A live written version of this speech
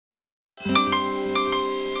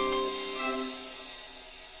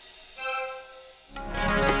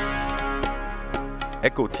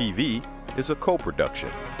Echo TV is a co-production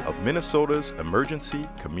of Minnesota's Emergency,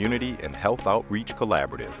 Community, and Health Outreach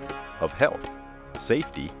Collaborative of Health,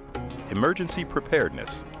 Safety, Emergency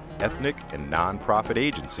Preparedness, Ethnic and Nonprofit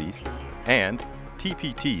Agencies, and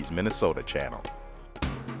TPT's Minnesota channel.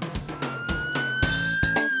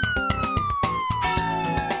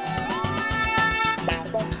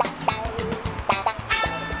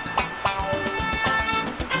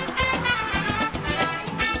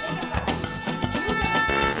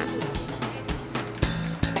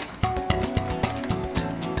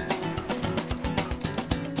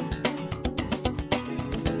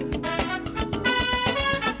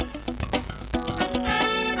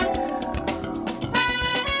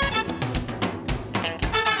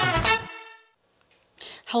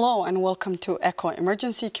 Hello and welcome to ECHO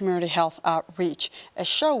Emergency Community Health Outreach, a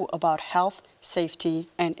show about health, safety,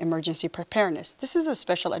 and emergency preparedness. This is a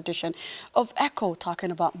special edition of ECHO talking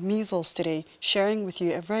about measles today, sharing with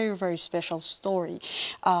you a very, very special story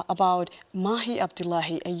about Mahi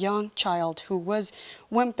Abdullahi, a young child who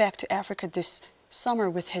went back to Africa this summer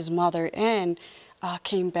with his mother and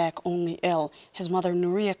came back only ill. His mother,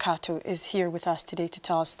 Nuria Kato, is here with us today to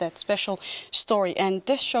tell us that special story. And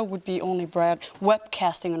this show would be only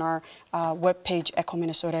webcasting on our webpage,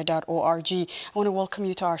 echominnesota.org. I want to welcome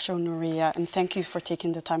you to our show, Nuria, and thank you for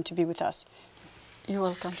taking the time to be with us. You're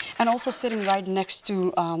welcome. And also sitting right next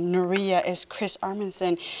to Nuria is Chris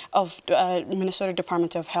Arminson of Minnesota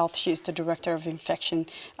Department of Health. She's the Director of Infection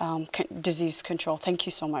Disease Control. Thank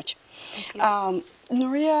you so much.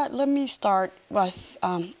 Nuria, let me start with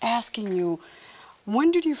asking you,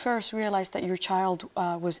 when did you first realize that your child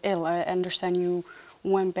was ill? I understand you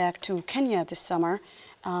went back to Kenya this summer,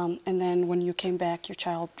 and then when you came back, your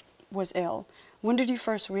child was ill. When did you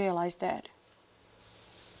first realize that?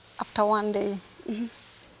 After one day,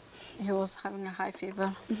 he was having a high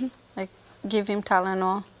fever. I give him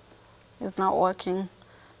Tylenol. It's not working.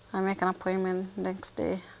 I make an appointment next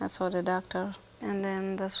day. I saw the doctor. And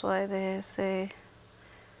then that's why they say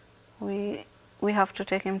we have to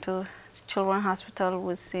take him to Children's Hospital.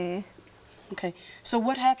 We'll see. Okay. So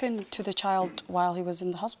what happened to the child while he was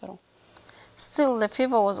in the hospital? Still, the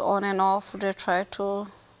fever was on and off. They tried to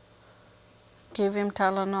give him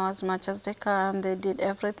Tylenol as much as they can. They did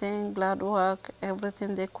everything, blood work,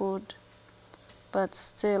 everything they could. But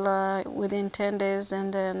still, within 10 days,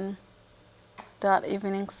 and then that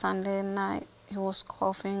evening, Sunday night, he was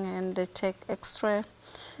coughing, and they take X-ray,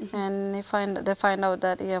 and they find out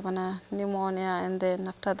that he have a pneumonia, and then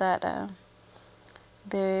after that,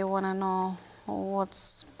 they want to know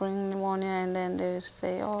what's bringing pneumonia, and then they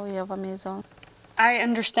say, oh, you have a measles. I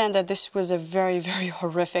understand that this was a very, very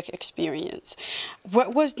horrific experience.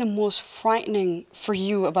 What was the most frightening for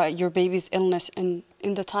you about your baby's illness in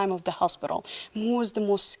the time of the hospital? What was the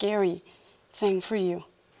most scary thing for you?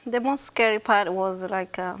 The most scary part was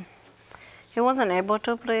like he wasn't able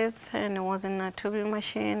to breathe, and he was in a tubing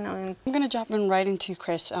machine. I'm going to jump in right into you,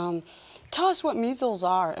 Chris. Tell us what measles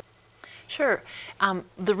are. Sure.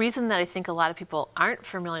 The reason that I think a lot of people aren't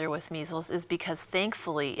familiar with measles is because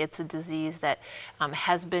thankfully it's a disease that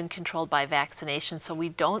has been controlled by vaccination, so we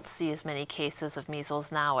don't see as many cases of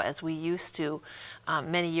measles now as we used to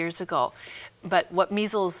many years ago. But what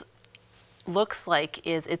measles looks like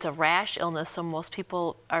is it's a rash illness, so most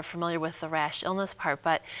people are familiar with the rash illness part,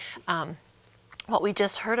 but what we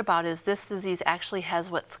just heard about is this disease actually has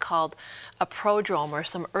what's called a prodrome, or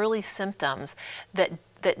some early symptoms that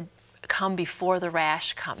come before the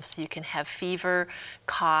rash comes. So you can have fever,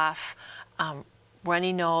 cough,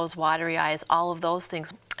 runny nose, watery eyes, all of those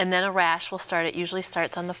things. And then a rash will start. It usually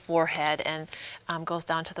starts on the forehead and goes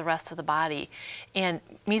down to the rest of the body. And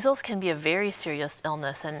measles can be a very serious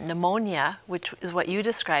illness, and pneumonia, which is what you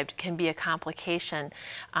described, can be a complication.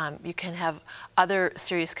 You can have other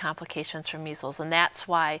serious complications from measles, and that's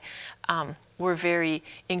why we're very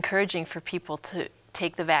encouraging for people to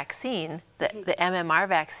take the vaccine, the MMR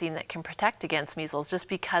vaccine that can protect against measles, just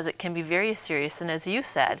because it can be very serious. And as you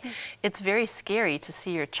said, it's very scary to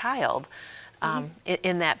see your child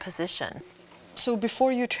in that position. So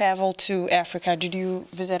before you traveled to Africa, did you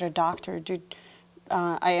visit a doctor?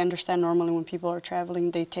 I understand normally when people are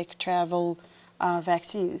traveling, they take travel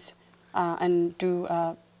vaccines and do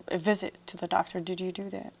a visit to the doctor. Did you do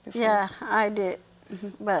that before? Yeah, I did.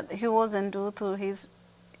 But he wasn't due to his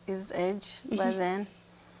age by then.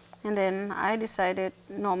 And then I decided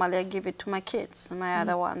normally I give it to my kids, my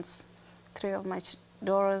other ones, 3 of my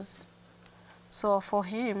daughters. So for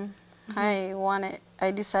him, I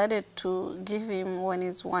I decided to give him when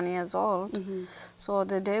he's 1 year old. So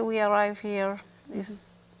the day we arrived here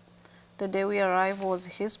is the day we arrived was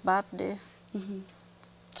his birthday.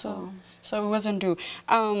 So it wasn't due.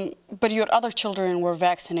 But your other children were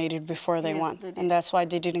vaccinated before they Yes, went, they did. and that's why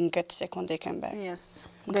they didn't get sick when they came back. Yes,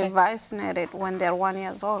 Okay. they vaccinated when they're 1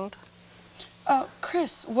 year old.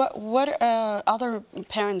 Chris, what other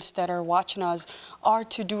parents that are watching us are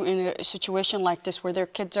to do in a situation like this where their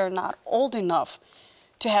kids are not old enough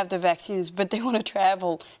to have the vaccines, but they want to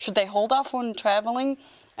travel? Should they hold off on traveling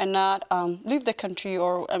and not leave the country,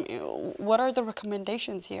 or what are the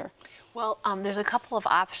recommendations here? Well, there's a couple of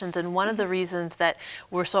options, and one of the reasons that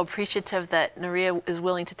we're so appreciative that Nuria is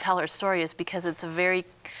willing to tell her story is because it's a very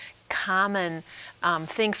common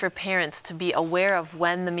thing for parents to be aware of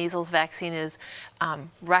when the measles vaccine is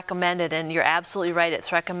recommended, and you're absolutely right,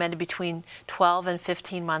 it's recommended between 12 and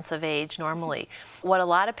 15 months of age normally. What a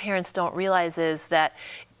lot of parents don't realize is that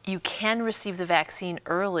you can receive the vaccine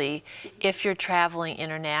early if you're traveling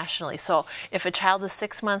internationally. So if a child is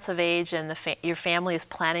 6 months of age and your family is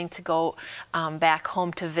planning to go back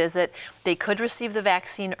home to visit, they could receive the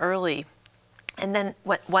vaccine early. And then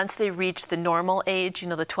once they reach the normal age, you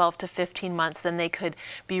know, the 12 to 15 months, then they could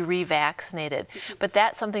be revaccinated. But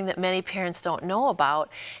that's something that many parents don't know about,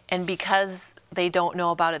 and because they don't know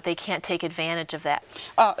about it, they can't take advantage of that.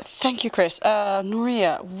 Thank you, Chris.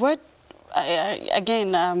 Nuria,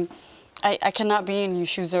 I cannot be in your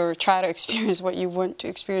shoes or try to experience what you want to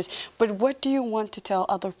experience, but what do you want to tell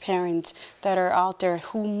other parents that are out there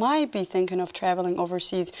who might be thinking of traveling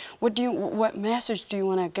overseas? What message do you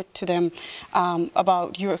want to get to them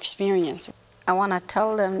about your experience? I want to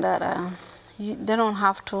tell them that they don't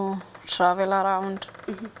have to travel around.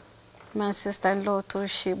 My sister-in-law too,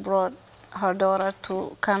 she brought her daughter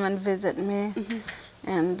to come and visit me,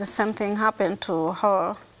 and the same thing happened to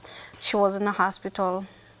her. She was in a hospital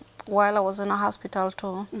while I was in a hospital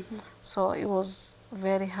too. So it was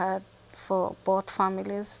very hard for both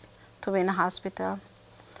families to be in a hospital,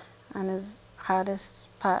 and it's the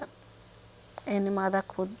hardest part any mother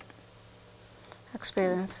could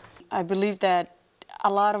experience. I believe that a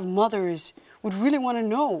lot of mothers would really want to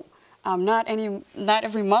know. Not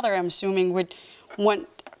every mother, I'm assuming, would want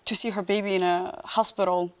to see her baby in a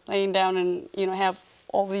hospital laying down and have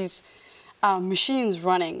all these machines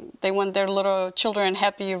running. They want their little children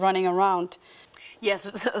happy running around. Yes,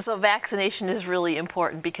 so vaccination is really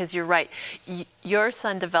important, because you're right. Your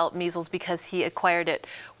son developed measles because he acquired it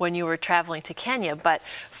when you were traveling to Kenya, but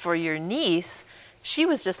for your niece, she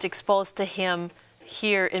was just exposed to him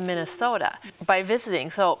here in Minnesota by visiting.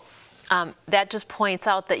 So that just points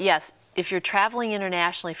out that, yes, if you're traveling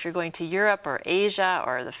internationally, if you're going to Europe or Asia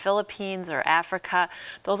or the Philippines or Africa,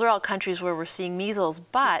 those are all countries where we're seeing measles.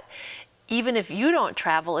 But even if you don't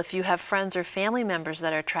travel, if you have friends or family members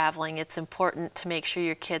that are traveling, it's important to make sure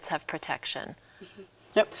your kids have protection.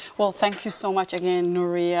 Yep. Well, thank you so much again,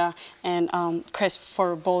 Nuria and Chris,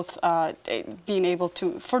 for both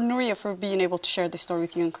Nuria for being able to share the story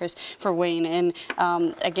with you, and Chris for weighing in.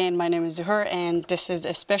 Again, my name is Zuhur, and this is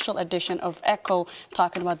a special edition of ECHO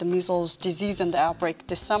talking about the measles disease and the outbreak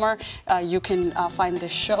this summer. You can find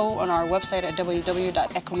this show on our website at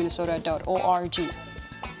www.echominnesota.org.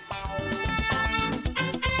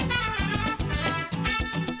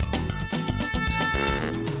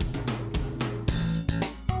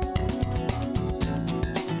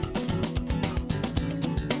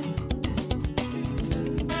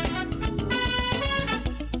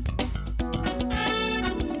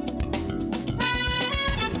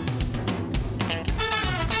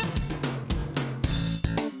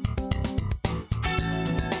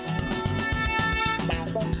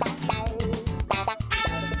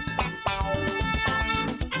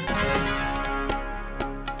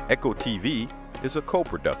 ECHO TV is a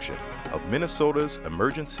co-production of Minnesota's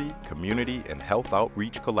Emergency, Community, and Health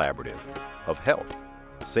Outreach Collaborative of Health,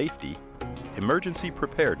 Safety, Emergency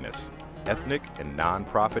Preparedness, Ethnic and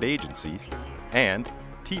Nonprofit Agencies, and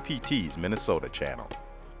TPT's Minnesota Channel.